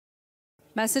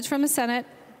Message from the Senate.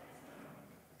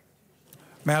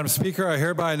 Madam Speaker, I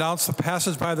hereby announce the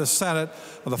passage by the Senate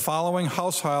of the following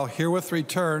House File herewith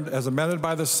returned as amended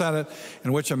by the Senate,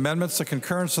 in which amendments to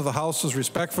concurrence of the House is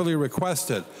respectfully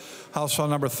requested. House File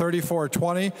number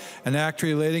 3420, an act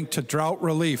relating to drought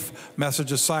relief.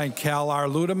 Message is signed Cal R.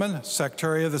 Ludeman,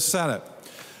 Secretary of the Senate.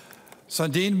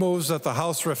 Sundin moves that the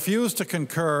House refuse to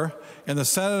concur in the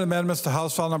Senate amendments to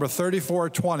House File number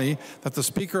 3420, that the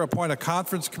Speaker appoint a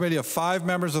conference committee of 5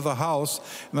 members of the House,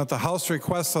 and that the House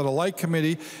requests that a like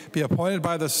committee be appointed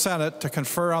by the Senate to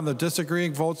confer on the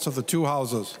disagreeing votes of the 2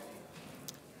 houses.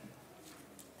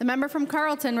 The member from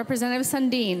Carleton, Representative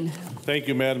Sundin. Thank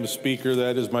you, Madam Speaker.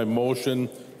 That is my motion.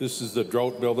 This is the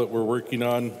drought bill that we're working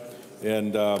on,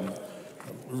 and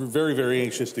we're very, very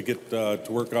anxious to get to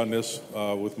work on this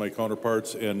with my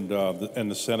counterparts and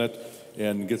the Senate,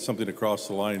 and get something across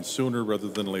the line sooner rather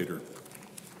than later.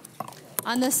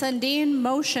 On the Sundin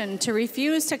motion to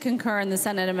refuse to concur in the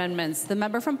Senate amendments, the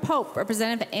member from Pope,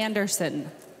 Representative Anderson.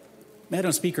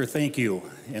 Madam Speaker, thank you.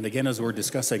 And again, as we're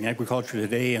discussing agriculture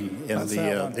today and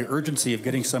the urgency of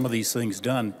getting some of these things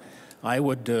done, I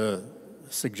would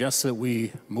suggest that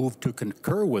we move to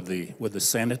concur with the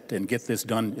Senate and get this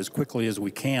done as quickly as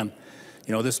we can.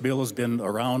 You know, this bill has been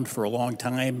around for a long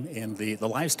time, and the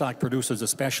livestock producers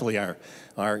especially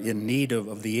are in need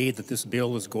of the aid that this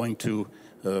bill is going to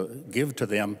give to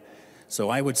them. So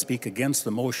I would speak against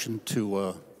the motion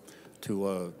to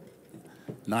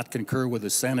not concur with the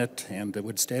Senate, and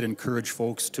would instead encourage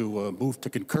folks to move to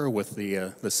concur with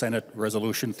the Senate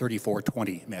Resolution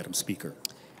 3420, Madam Speaker.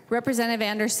 Representative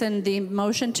Anderson, the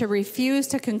motion to refuse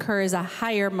to concur is a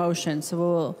higher motion,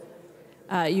 so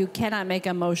you cannot make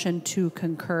a motion to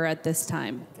concur at this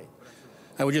time. Okay.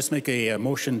 I would just make a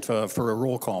motion for a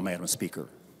roll call, Madam Speaker.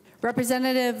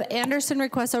 Representative Anderson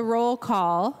requests a roll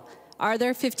call. Are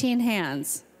there 15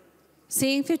 hands?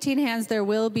 Seeing 15 hands, there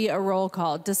will be a roll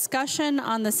call. Discussion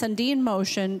on the Sundin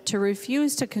motion to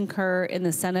refuse to concur in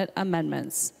the Senate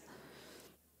amendments.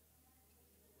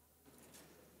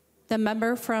 The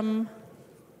member from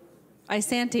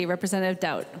Isanti, Representative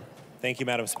Dowd. Thank you,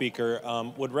 Madam Speaker.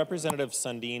 Would Representative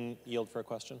Sundin yield for a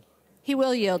question? He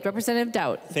will yield. Representative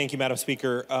Dowd. Thank you, Madam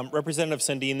Speaker. Representative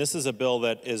Sundin, this is a bill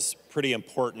that is pretty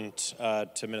important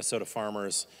to Minnesota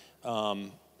farmers.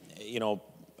 You know,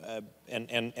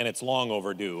 and it's long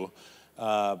overdue.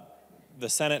 The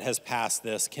Senate has passed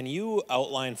this. Can you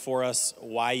outline for us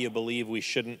why you believe we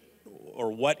shouldn't,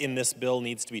 or what in this bill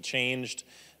needs to be changed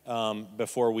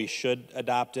before we should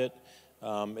adopt it?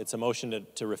 It's a motion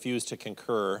to refuse to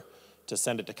concur, to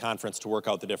send it to conference to work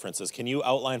out the differences. Can you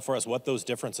outline for us what those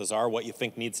differences are, what you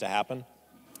think needs to happen?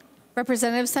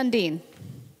 Representative Sundin.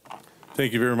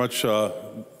 Thank you very much,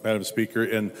 Madam Speaker.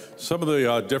 And some of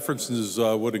the differences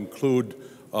would include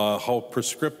how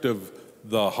prescriptive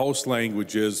the House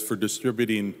language is for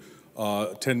distributing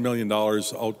 $10 million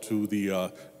out to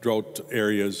the drought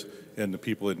areas and the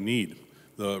people in need,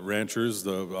 the ranchers,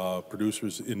 the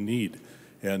producers in need.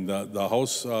 And the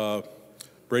House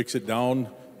breaks it down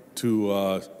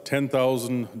to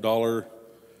 $10,000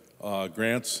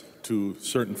 grants to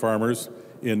certain farmers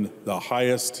in the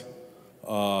highest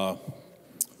or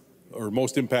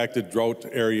most impacted drought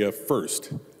area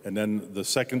first. And then the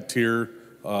second tier,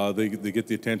 they get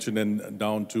the attention and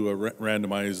down to a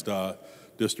randomized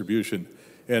distribution.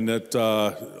 And it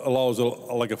allows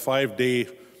like a 5-day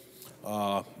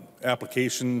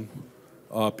application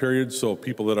period, so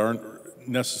people that aren't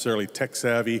necessarily tech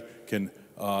savvy can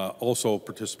also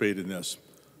participate in this.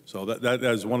 So that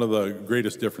is one of the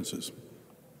greatest differences.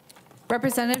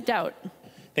 Representative Dowd.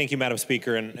 Thank you, Madam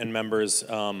Speaker and members.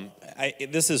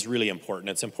 This is really important.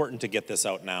 It's important to get this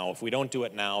out now. If we don't do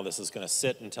it now, this is going to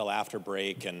sit until after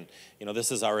break, and you know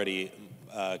this is already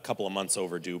a couple of months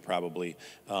overdue, probably.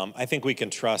 I think we can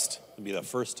trust. It'll be the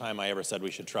first time I ever said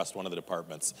we should trust one of the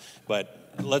departments.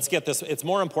 But let's get this. It's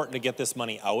more important to get this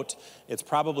money out. It's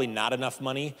probably not enough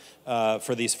money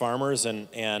for these farmers, and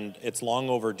it's long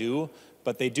overdue.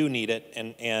 But they do need it,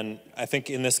 and I think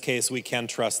in this case we can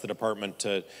trust the department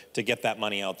to get that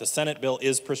money out. The Senate bill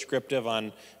is prescriptive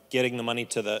on getting the money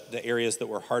to the areas that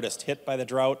were hardest hit by the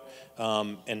drought,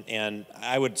 and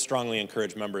I would strongly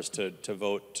encourage members to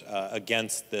vote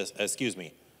against this,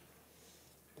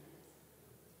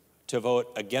 to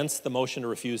vote against the motion to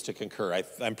refuse to concur.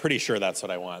 I'm pretty sure that's what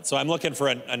I want. So I'm looking for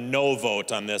a no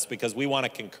vote on this because we want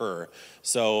to concur.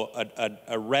 So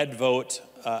a red vote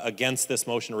against this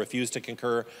motion to refuse to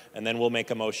concur, and then we'll make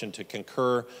a motion to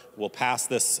concur. We'll pass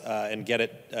this and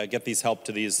get these help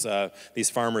to these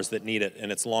farmers that need it,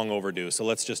 and it's long overdue. So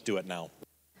let's just do it now.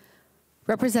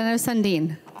 Representative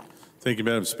Sundin. Thank you,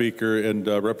 Madam Speaker. And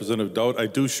Representative Dowd, I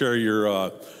do share your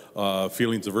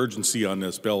feelings of urgency on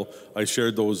this bill. I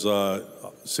shared those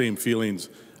same feelings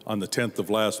on the 10th of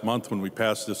last month when we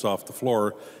passed this off the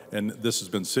floor, and this has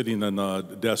been sitting on the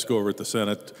desk over at the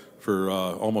Senate for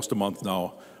almost a month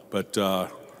now. But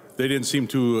they didn't seem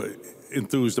too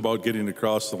enthused about getting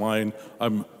across the line.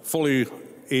 I'm fully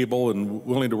able and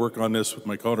willing to work on this with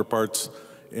my counterparts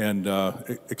and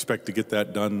expect to get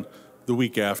that done the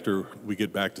week after we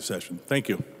get back to session. Thank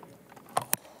you.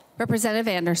 Representative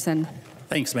Anderson.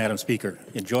 Thanks, Madam Speaker.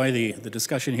 Enjoy the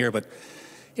discussion here, but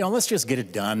let's just get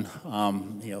it done.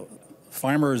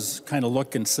 Farmers kind of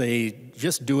look and say,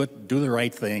 just do it, do the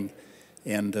right thing.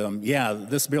 And yeah,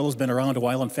 this bill has been around a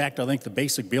while. In fact, I think the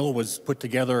basic bill was put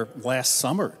together last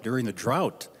summer during the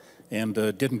drought and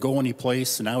didn't go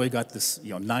anyplace. And now we got this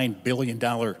 $9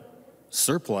 billion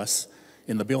surplus,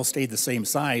 and the bill stayed the same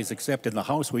size, except in the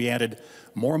House we added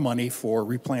more money for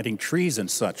replanting trees and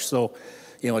such. So,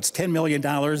 it's $10 million,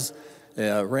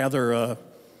 rather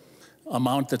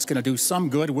amount that's going to do some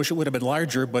good. Wish it would have been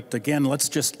larger, but again, let's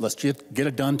just get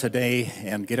it done today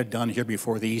and get it done here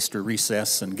before the Easter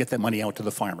recess and get that money out to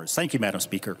the farmers. Thank you, Madam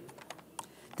Speaker.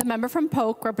 The member from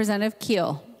Polk, Representative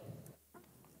Keel.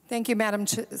 Thank you, Madam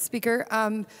Speaker.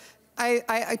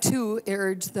 I too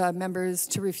urge the members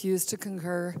to refuse to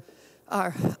concur,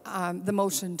 the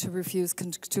motion to refuse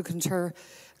to concur.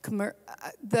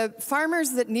 The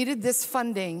farmers that needed this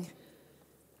funding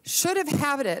should have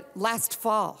had it last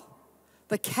fall.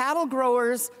 The cattle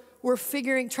growers were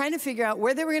trying to figure out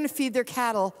where they were going to feed their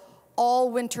cattle all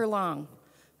winter long.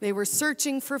 They were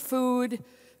searching for food.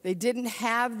 They didn't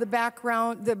have the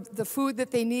background, the food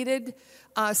that they needed.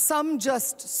 Some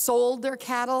just sold their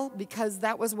cattle because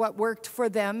that was what worked for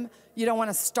them. You don't want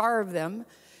to starve them.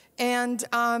 And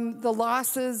the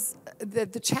losses,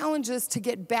 the challenges to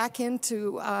get back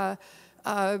into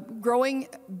growing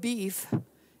beef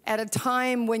at a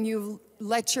time when you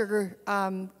let your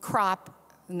crop,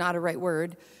 not a right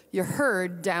word, your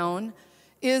herd down,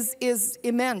 is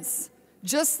immense.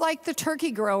 Just like the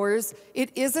turkey growers,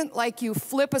 it isn't like you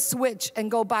flip a switch and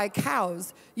go buy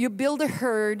cows. You build a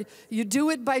herd, you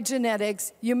do it by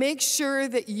genetics, you make sure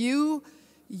that you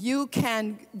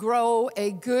can grow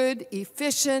a good,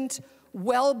 efficient,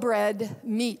 well-bred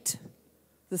meat.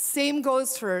 The same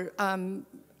goes for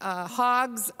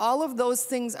hogs. All of those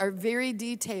things are very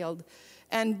detailed.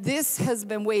 And this has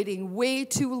been waiting way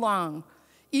too long.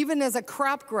 Even as a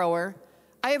crop grower,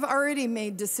 I have already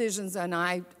made decisions, and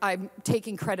I'm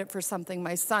taking credit for something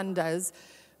my son does,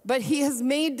 but he has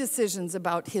made decisions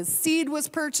about his seed was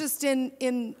purchased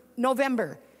in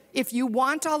November. If you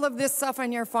want all of this stuff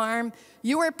on your farm,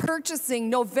 you are purchasing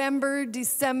November,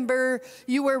 December,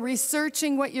 you are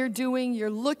researching what you're doing, you're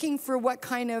looking for what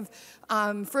kind of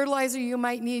fertilizer you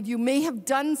might need. You may have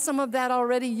done some of that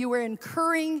already. You are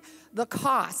incurring the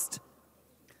cost.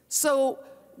 So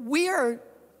we are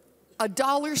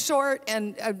 $1 short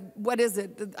and what is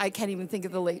it? I can't even think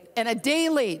of the late. And a day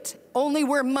late, only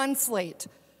we're months late.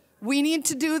 We need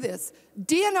to do this.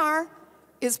 DNR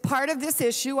is part of this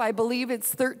issue. I believe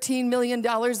it's $13 million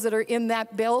that are in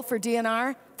that bill for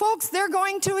DNR. Folks, they're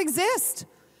going to exist.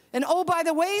 And oh, by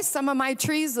the way, some of my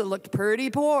trees that looked pretty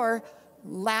poor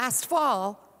last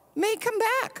fall may come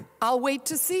back. I'll wait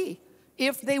to see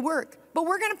if they work. But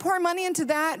we're going to pour money into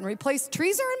that and replace.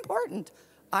 Trees are important.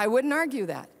 I wouldn't argue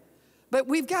that. But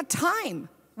we've got time.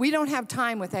 We don't have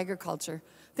time with agriculture.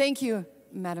 Thank you,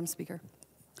 Madam Speaker.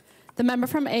 The member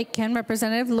from Aitkin,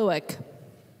 Representative Lewick.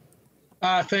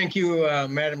 Thank you,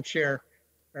 Madam Chair,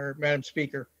 or Madam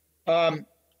Speaker.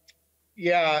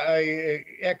 Yeah, I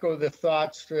echo the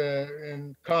thoughts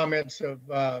and comments of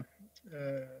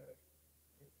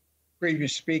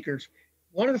previous speakers.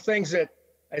 One of the things that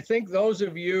I think those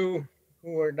of you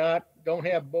who don't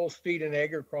have both feet in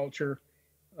agriculture,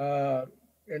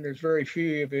 and there's very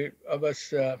few of us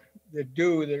that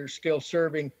are still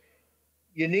serving,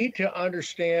 you need to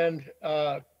understand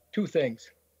two things.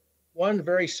 One,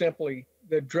 very simply,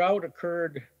 the drought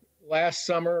occurred last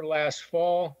summer, last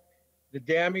fall. The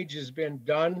damage has been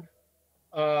done.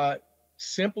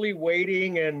 Simply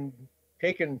waiting and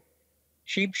taking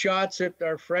cheap shots at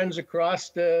our friends across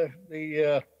the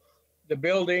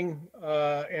building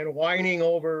and whining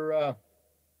over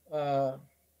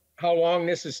how long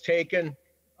this has taken.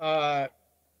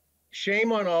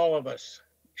 Shame on all of us.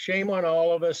 Shame on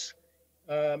all of us.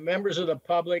 Members of the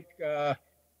public,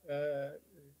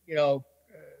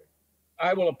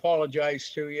 I will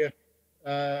apologize to you.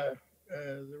 The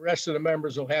rest of the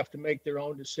members will have to make their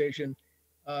own decision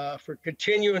for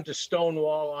continuing to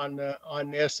stonewall on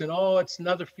this. And it's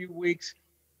another few weeks.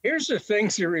 Here's the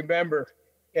things to remember.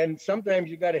 and sometimes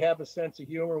you got to have a sense of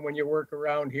humor when you work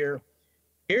around here.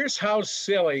 Here's how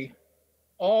silly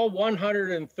all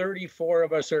 134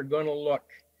 of us are going to look.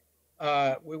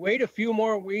 We wait a few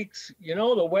more weeks, you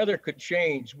know, the weather could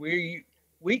change. We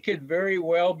could very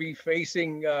well be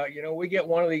facing, you know, we get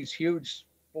one of these huge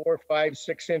 4, 5,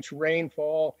 6 inch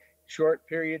rainfall, short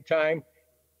period of time.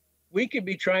 We could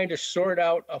be trying to sort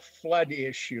out a flood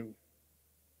issue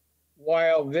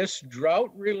while this drought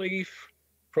relief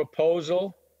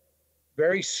proposal,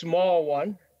 very small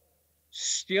one,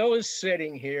 still is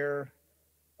sitting here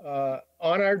on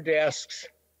our desks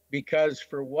because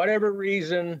for whatever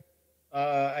reason,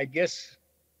 I guess,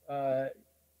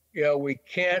 you know, we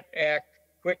can't act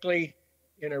quickly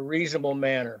in a reasonable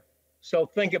manner. So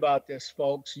think about this,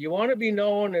 folks. You want to be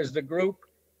known as the group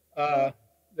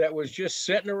that was just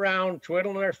sitting around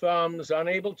twiddling their thumbs,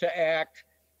 unable to act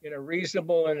in a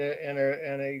reasonable and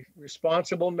a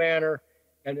responsible manner.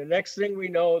 And the next thing we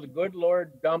know, the good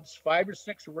Lord dumps 5 or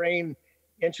 6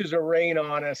 inches of rain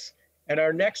on us. And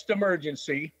our next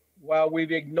emergency, while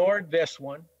we've ignored this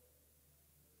one,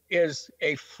 is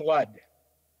a flood.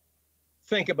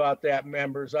 Think about that,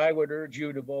 members. I would urge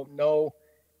you to vote no,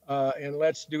 and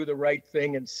let's do the right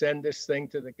thing and send this thing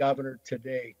to the governor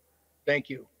today. Thank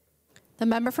you. The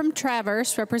member from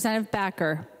Traverse, Representative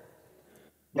Backer.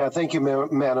 Yeah, thank you,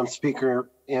 Madam Speaker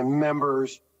and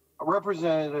members.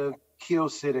 Representative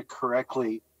Keough said it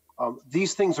correctly.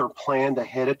 These things are planned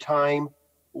ahead of time.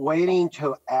 Waiting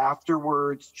till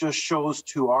afterwards just shows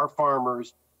to our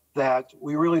farmers that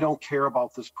we really don't care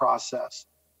about this process.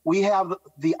 We have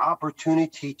the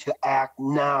opportunity to act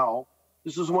now.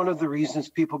 This is one of the reasons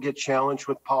people get challenged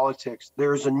with politics.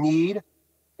 There's a need,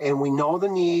 and we know the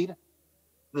need.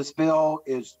 This bill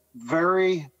is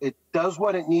it does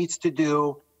what it needs to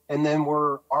do, and then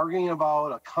we're arguing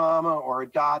about a comma or a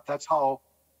dot. That's how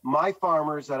my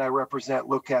farmers that I represent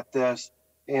look at this.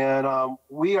 And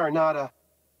we are not a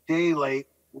day late,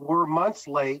 we're months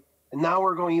late, and now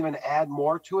we're going to even add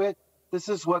more to it. This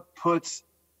is what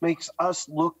makes us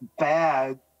look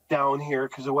bad down here,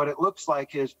 because what it looks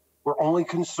like is we're only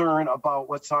concerned about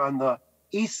what's on the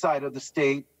east side of the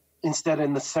state instead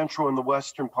in the central and the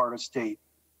western part of the state.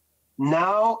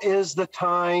 Now is the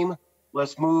time.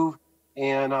 Let's move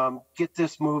and get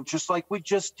this moved, just like we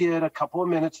just did a couple of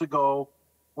minutes ago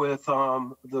with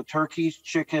the turkeys,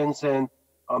 chickens, and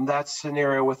that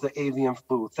scenario with the avian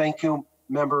flu. Thank you,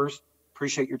 members.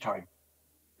 Appreciate your time.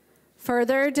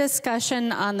 Further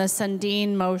discussion on the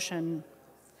Sundin motion.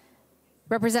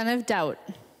 Representative Dowd.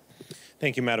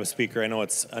 Thank you, Madam Speaker. I know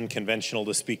it's unconventional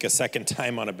to speak a second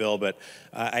time on a bill, but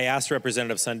I asked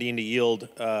Representative Sundin to yield.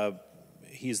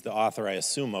 He's the author, I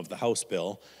assume, of the House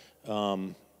bill,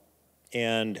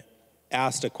 and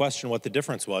asked a question what the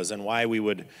difference was and why we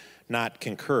would not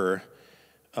concur,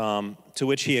 to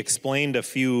which he explained a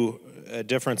few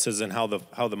differences in how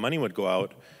the money would go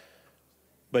out,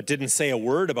 but didn't say a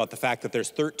word about the fact that there's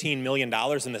 $13 million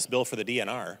in this bill for the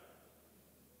DNR.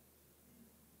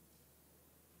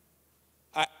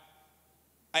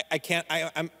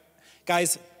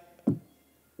 Guys,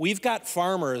 we've got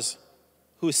farmers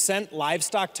who sent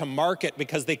livestock to market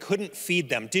because they couldn't feed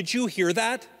them. Did you hear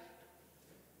that?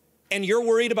 And you're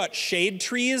worried about shade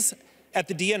trees at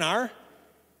the DNR?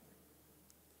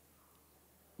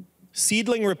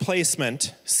 Seedling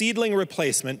replacement,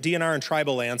 DNR and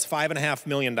tribal lands, $5.5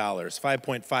 million,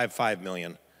 $5.55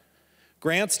 million.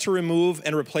 Grants to remove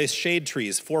and replace shade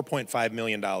trees, $4.5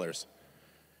 million.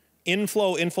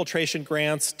 Infiltration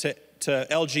grants to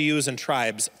LGUs and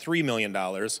tribes, $3 million.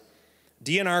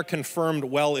 DNR confirmed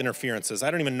well interferences. I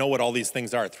don't even know what all these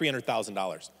things are,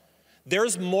 $300,000.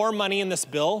 There's more money in this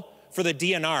bill for the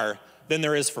DNR than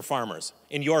there is for farmers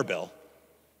in your bill.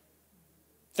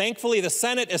 Thankfully, the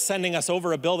Senate is sending us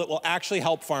over a bill that will actually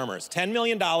help farmers, $10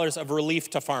 million of relief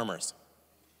to farmers.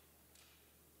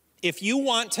 If you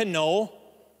want to know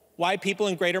why people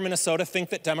in greater Minnesota think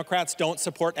that Democrats don't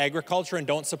support agriculture and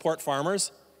don't support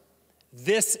farmers,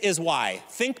 this is why.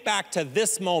 Think back to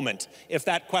this moment if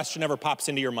that question ever pops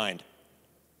into your mind.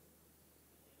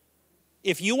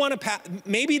 If you want to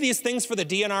maybe these things for the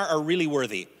DNR are really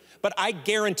worthy, but I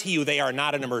guarantee you they are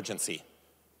not an emergency.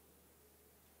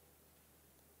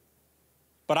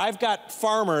 But I've got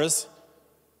farmers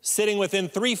sitting within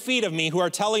 3 feet of me who are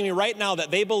telling me right now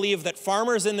that they believe that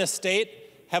farmers in this state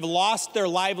have lost their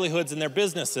livelihoods and their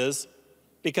businesses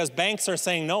because banks are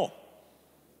saying, no,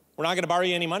 we're not going to borrow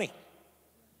you any money.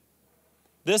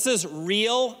 This is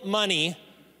real money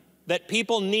that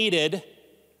people needed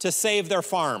to save their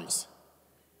farms.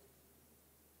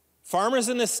 Farmers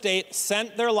in this state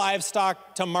sent their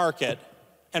livestock to market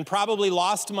and probably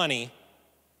lost money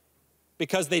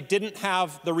because they didn't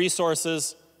have the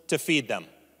resources to feed them.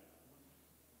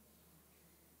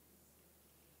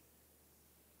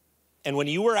 And when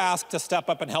you were asked to step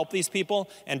up and help these people,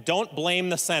 and don't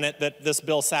blame the Senate that this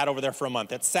bill sat over there for a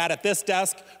month. It sat at this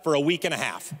desk for a week and a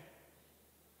half.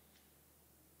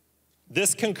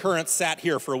 This concurrence sat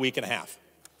here for a week and a half.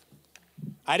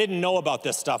 I didn't know about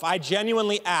this stuff. I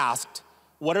genuinely asked,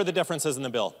 what are the differences in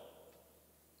the bill?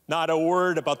 Not a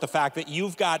word about the fact that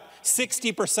you've got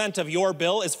 60% of your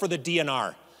bill is for the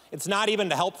DNR. It's not even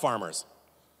to help farmers.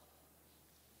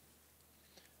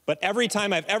 But every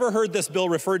time I've ever heard this bill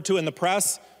referred to in the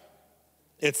press,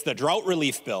 it's the drought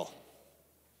relief bill.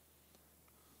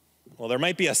 Well, there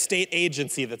might be a state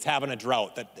agency that's having a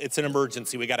drought, that it's an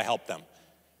emergency, we gotta help them.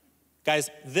 Guys,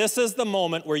 this is the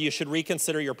moment where you should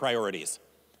reconsider your priorities.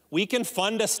 We can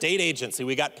fund a state agency.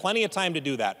 We got plenty of time to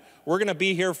do that. We're gonna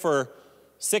be here for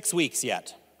 6 weeks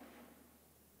yet.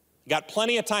 You got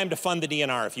plenty of time to fund the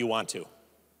DNR if you want to.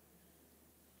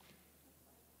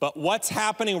 But what's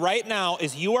happening right now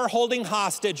is you are holding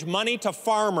hostage money to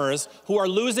farmers who are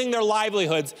losing their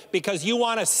livelihoods because you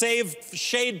want to save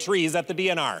shade trees at the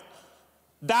DNR.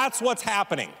 That's what's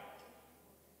happening.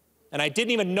 And I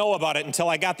didn't even know about it until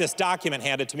I got this document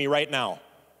handed to me right now.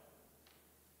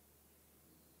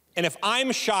 And if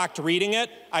I'm shocked reading it,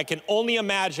 I can only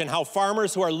imagine how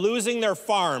farmers who are losing their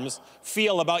farms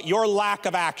feel about your lack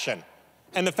of action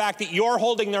and the fact that you're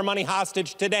holding their money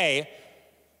hostage today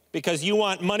because you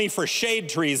want money for shade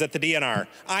trees at the DNR.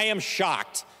 I am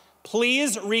shocked.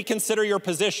 Please reconsider your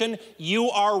position. You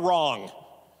are wrong.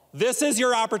 This is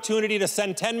your opportunity to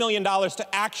send $10 million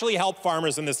to actually help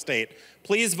farmers in this state.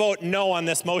 Please vote no on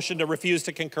this motion to refuse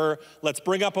to concur. Let's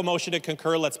bring up a motion to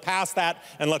concur. Let's pass that,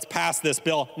 and let's pass this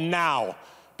bill now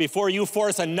before you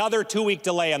force another 2-week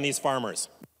delay on these farmers.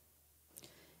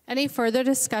 Any further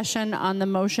discussion on the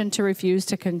motion to refuse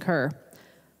to concur?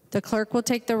 The clerk will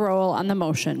take the roll on the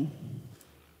motion.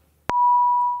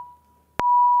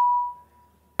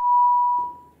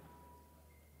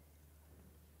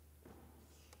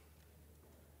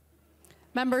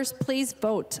 Members, please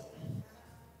vote.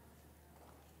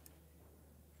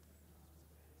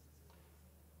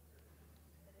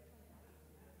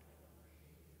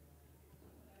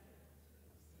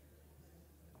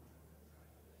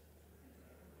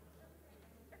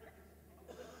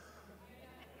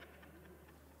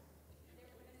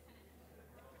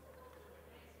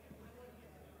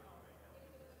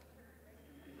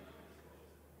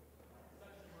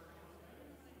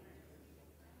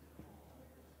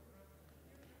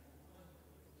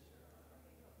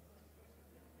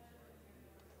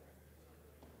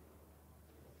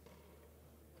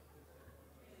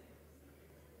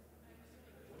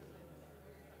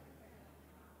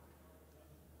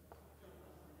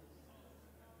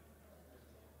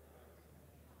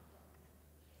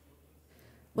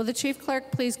 Will the chief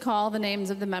clerk please call the names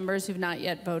of the members who've not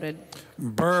yet voted?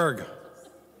 Berg.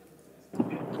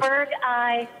 Berg,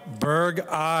 aye. Berg,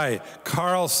 aye.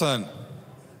 Carlson.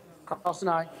 Carlson,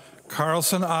 aye.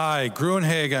 Carlson, aye.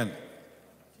 Gruenhagen.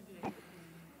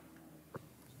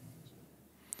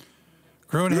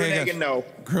 Gruenhagen, no.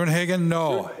 Gruenhagen,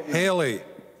 no. Haley.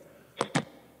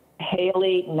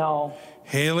 Haley, no.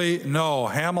 Haley, no.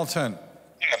 Hamilton.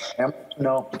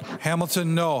 No.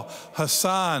 Hamilton, no.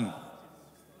 Hassan.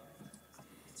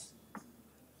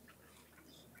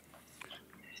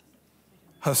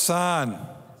 Hassan.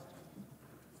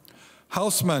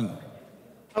 Hausman.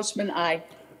 Hausman, aye.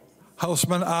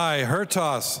 Hausman, aye.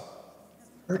 Hertas.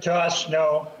 Hertas,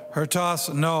 no.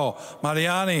 Hertas, no.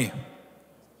 Mariani.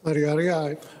 Mariani,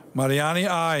 aye. Mariani,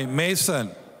 aye. Mason.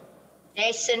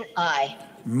 Mason, aye.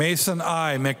 Mason,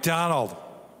 aye. McDonald.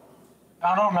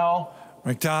 Donald, no.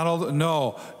 McDonald,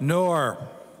 no. Noor.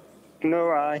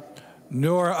 Noor, aye.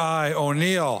 Noor, aye.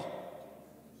 O'Neill.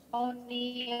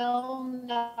 O'Neill,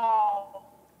 no.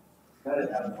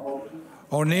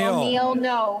 O'Neill. O'Neill,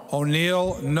 no.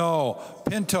 O'Neill, no.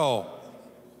 Pinto.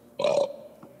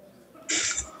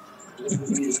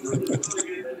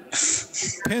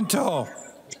 Pinto.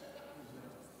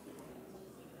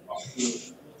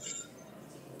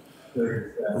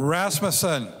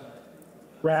 Rasmussen.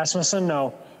 Rasmussen,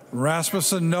 no.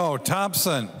 Rasmussen, no.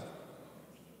 Thompson.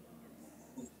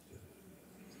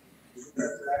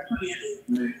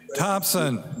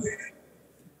 Thompson.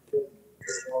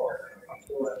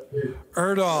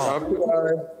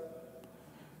 Erdahl.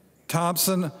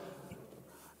 Thompson.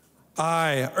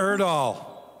 Aye. Erdahl.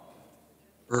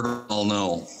 Erdahl,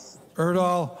 no.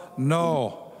 Erdahl,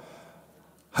 no.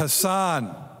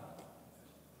 Hassan.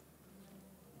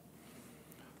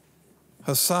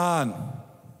 Hassan.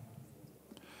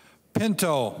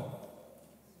 Pinto.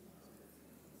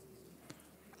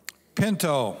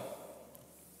 Pinto.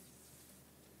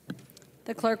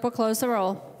 The clerk will close the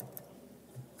roll.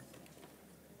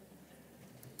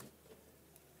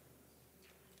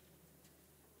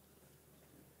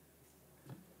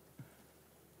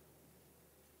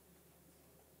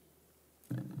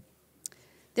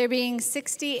 There being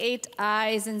 68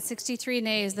 ayes and 63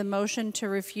 nays, the motion to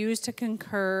refuse to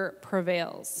concur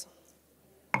prevails.